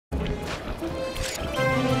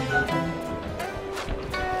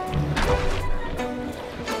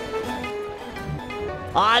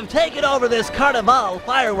I've taken over this Carnival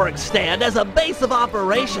fireworks stand as a base of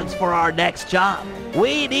operations for our next job.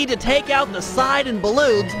 We need to take out the sign and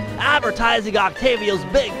balloons advertising Octavio's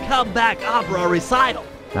big comeback opera recital.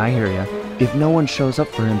 I hear ya. If no one shows up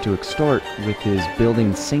for him to extort with his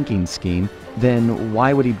building sinking scheme, then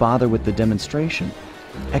why would he bother with the demonstration?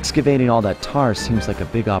 Excavating all that tar seems like a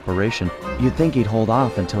big operation. You'd think he'd hold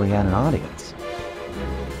off until he had an audience.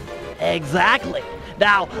 Exactly.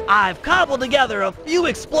 Now, I've cobbled together a few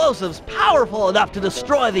explosives powerful enough to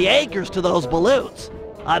destroy the anchors to those balloons.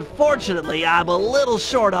 Unfortunately, I'm a little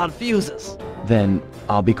short on fuses. Then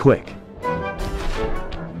I'll be quick.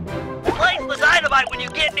 Place the dynamite when you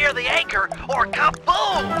get near the anchor, or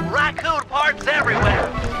kaboom! Raccoon parts everywhere!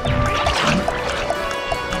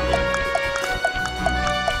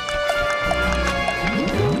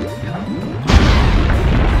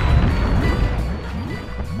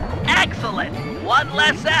 Excellent! One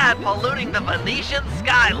less ad polluting the Venetian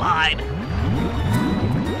skyline.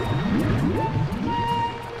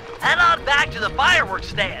 Head on back to the fireworks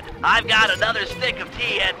stand. I've got another stick of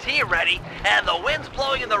TNT ready, and the wind's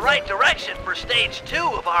blowing in the right direction for stage 2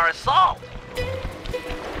 of our assault.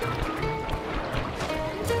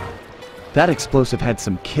 That explosive had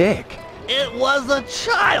some kick. It was a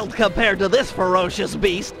child compared to this ferocious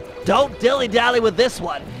beast. Don't dilly-dally with this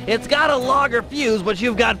one. It's got a longer fuse, but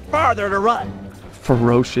you've got farther to run.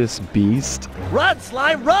 Ferocious beast? Run,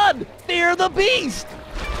 Slime, run! Fear the beast!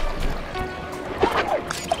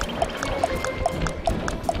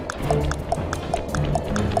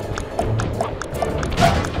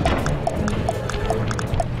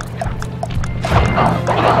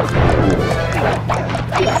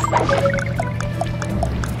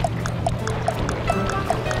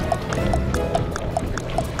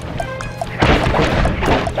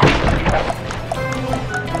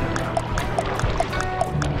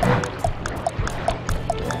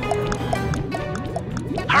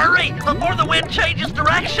 Hurry, before the wind changes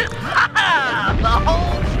direction! Ha ha! The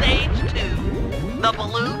whole stage 2. The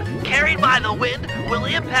balloon, carried by the wind, will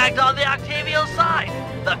impact on the Octavio side.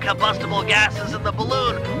 The combustible gases in the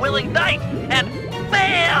balloon will ignite, and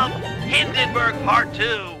BAM! Hindenburg Part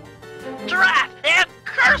 2. Drat and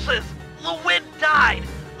curses! The wind died.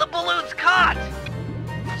 The balloon's caught.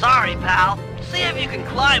 Sorry, pal. See if you can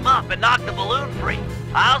climb up and knock the balloon free.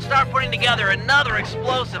 I'll start putting together another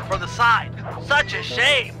explosive for the side. Such a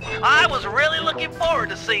shame. I was really looking forward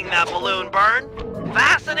to seeing that balloon burn.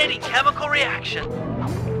 Fascinating chemical reaction.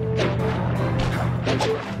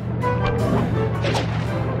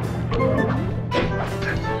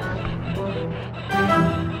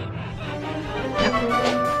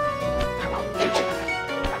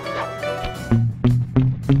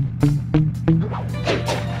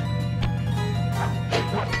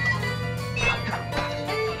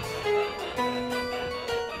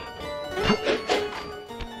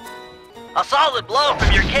 A solid blow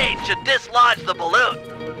from your cane should dislodge the balloon.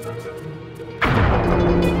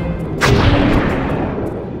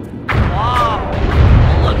 Whoa!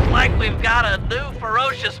 Looks like we've got a new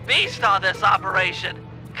ferocious beast on this operation.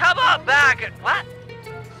 Come on back and... What?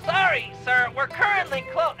 Sorry, sir. We're currently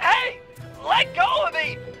closed. Hey! Let go of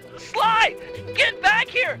me! Sly! Get back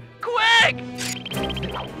here! Quick!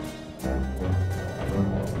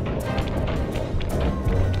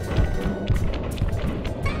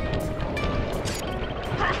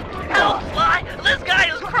 Help, Sly! This guy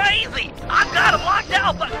is crazy! I've got him locked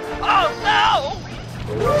out, but... Oh, Sly!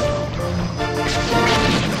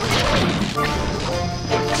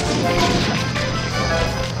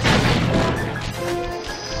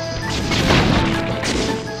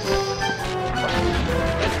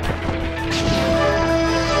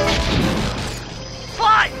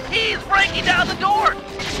 He's breaking down the door!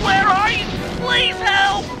 Where are you? Please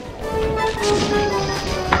help!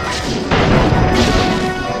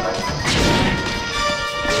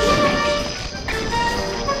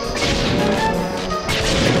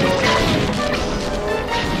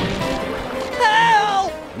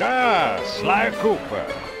 Sly Cooper.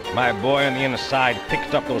 My boy on the inside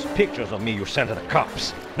picked up those pictures of me you sent to the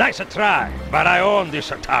cops. Nice a try, but I own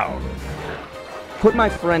this town. Put my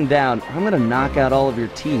friend down. I'm gonna knock out all of your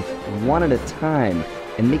teeth, one at a time,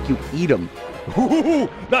 and make you eat them. Ooh,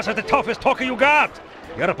 that's the toughest talker you got.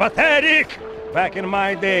 You're pathetic. Back in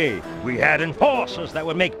my day, we had enforcers that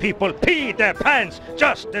would make people pee their pants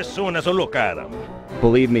just as soon as a look at them.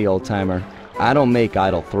 Believe me, old-timer, I don't make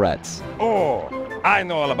idle threats. Oh, I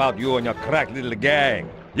know all about you and your crack little gang.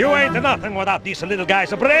 You ain't nothing without these little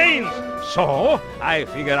guys' brains. So, I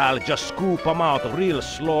figure I'll just scoop them out real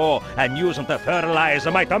slow and use them to fertilize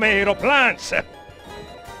my tomato plants.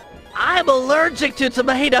 I'm allergic to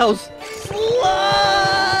tomatoes. Slow!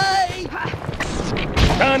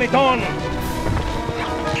 Turn it on!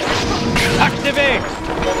 Activate!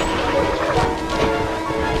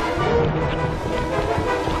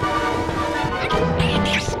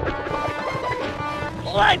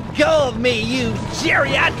 Let go of me, you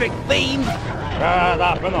geriatric fiend! Shut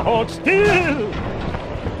up and hold still!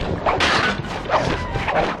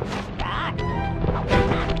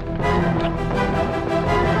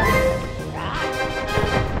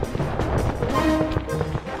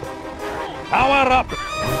 Power up!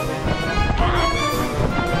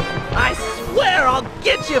 I swear I'll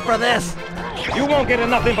get you for this! You won't get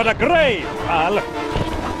nothing but a grave, pal!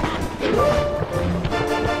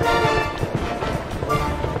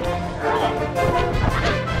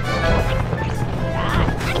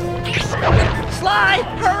 Sly,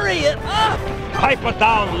 hurry it up! Pipe it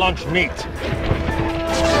down, lunch meat!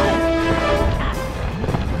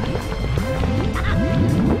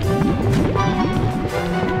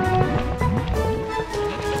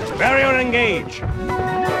 Barrier engage!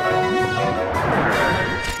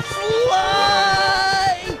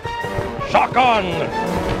 Sly! Shotgun!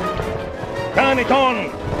 Turn it on!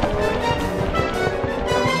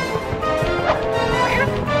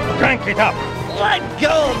 Crank it up! Let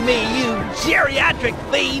go of me, you geriatric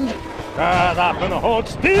fiend! Shut up and hold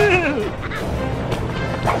still!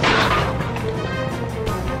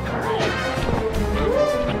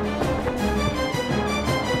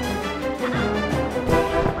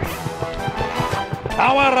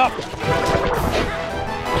 Power up!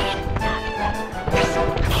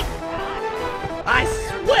 I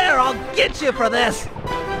swear I'll get you for this!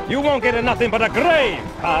 You won't get nothing but a grave,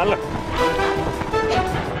 pal!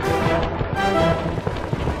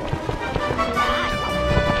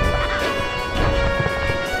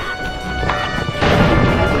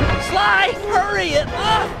 Sly, hurry it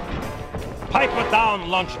up! Pipe it down,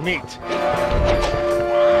 lunch meat!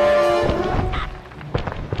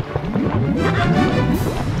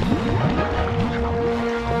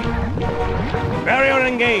 Barrier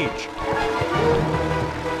engage!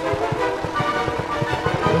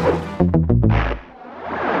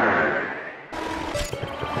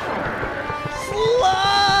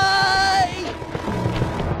 Sly!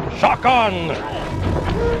 Shotgun!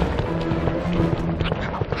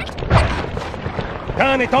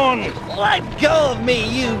 Turn it on! Let go of me,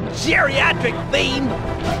 you geriatric fiend!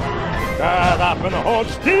 Shut up and hold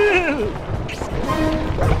still!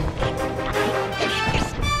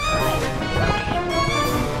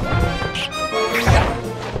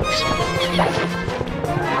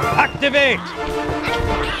 Activate!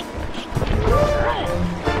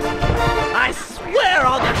 I swear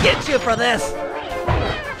I'll get you for this!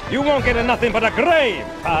 You won't get nothing but a grave,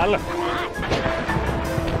 pal!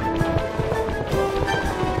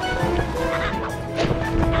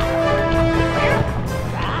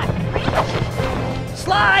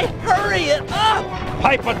 Sly, hurry it up!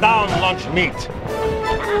 Pipe it down, lunch meat!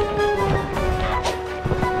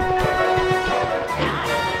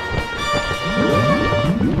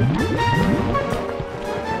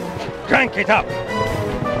 Crank it up!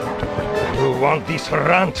 You want this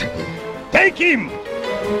runt? Take him!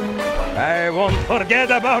 I won't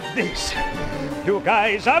forget about this. You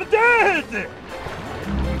guys are dead!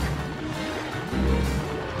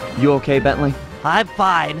 You okay, Bentley? I'm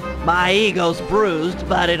fine. My ego's bruised,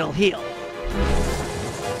 but it'll heal.